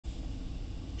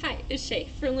is Shay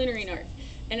from Lunarine Art,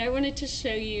 and I wanted to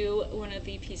show you one of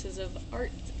the pieces of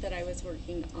art that I was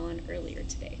working on earlier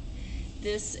today.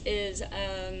 This is,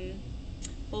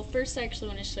 well, first I actually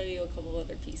want to show you a couple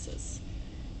other pieces.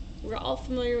 We're all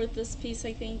familiar with this piece,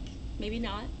 I think. Maybe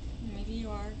not. Maybe you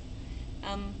are.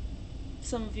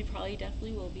 Some of you probably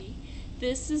definitely will be.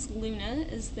 This is Luna,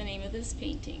 is the name of this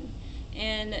painting.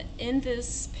 And in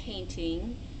this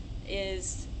painting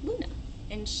is Luna.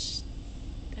 And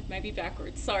that might be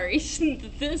backwards, sorry.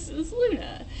 This is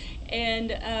Luna.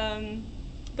 And,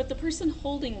 but the person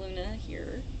holding Luna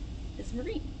here is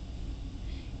Marine.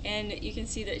 And you can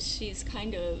see that she's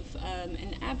kind of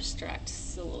an abstract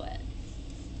silhouette.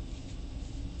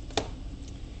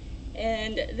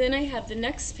 And then I have the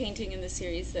next painting in the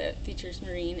series that features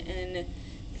Marine, and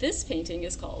this painting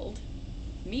is called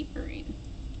Meet Marine.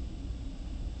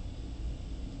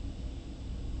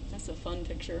 That's a fun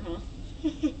picture,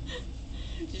 huh?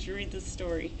 Just read the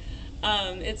story.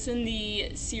 It's in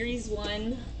the Series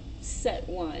 1, Set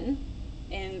 1,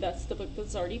 and that's the book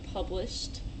that's already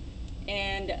published.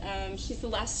 And she's the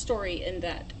last story in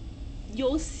that.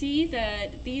 You'll see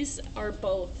that these are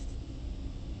both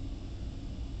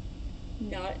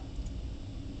not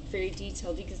very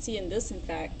detailed. You can see in this, in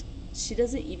fact, she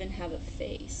doesn't even have a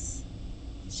face.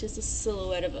 It's just a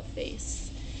silhouette of a face.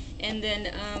 And then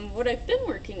what I've been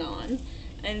working on,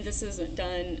 and this isn't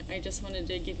done, I just wanted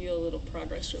to give you a little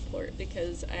progress report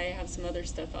because I have some other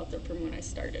stuff out there from when I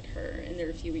started her, and they're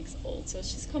a few weeks old, so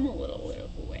she's come a little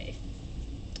way.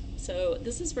 So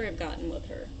this is where I've gotten with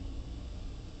her.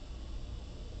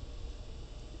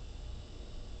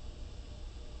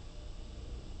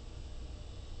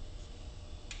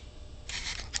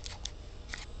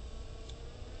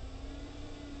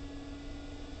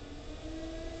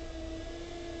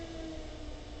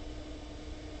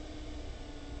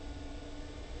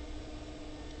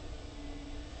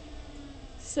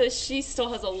 So she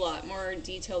still has a lot more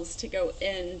details to go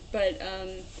in, but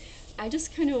I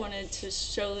just kind of wanted to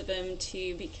show them to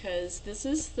you because this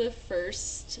is the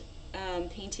first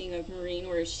painting of Marine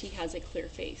where she has a clear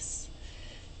face.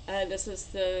 This is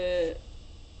the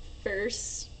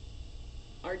first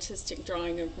artistic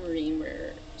drawing of Marine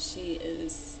where she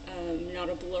is not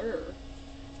a blur.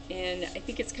 And I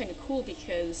think it's kind of cool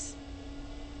because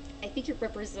I think it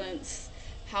represents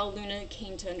how Luna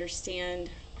came to understand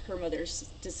her mother's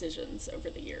decisions over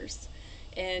the years.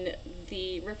 And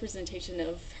the representation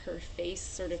of her face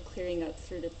sort of clearing up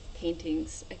through the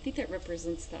paintings, I think that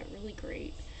represents that really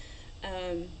great.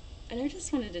 And I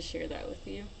just wanted to share that with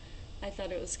you. I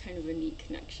thought it was kind of a neat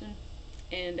connection.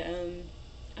 And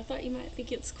I thought you might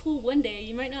think it's cool one day.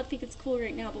 You might not think it's cool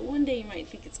right now, but one day you might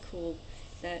think it's cool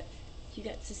that you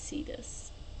got to see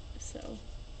this. So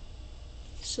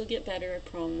she'll get better, I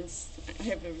promise. I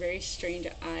have a very strange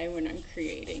eye when I'm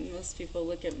creating. Most people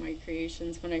look at my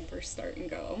creations when I first start and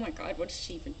go, oh my god, what is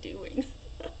she even doing?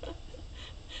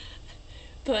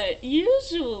 But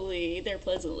usually they're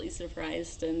pleasantly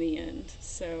surprised in the end.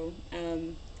 So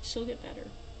she'll get better.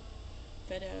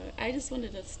 But I just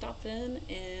wanted to stop in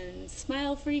and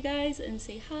smile for you guys and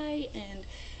say hi. And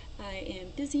I am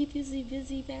busy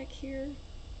back here,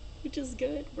 which is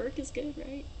good. Work is good,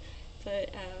 right?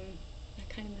 But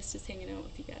I kind of missed just hanging out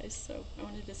with you guys, so I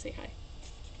wanted to say hi.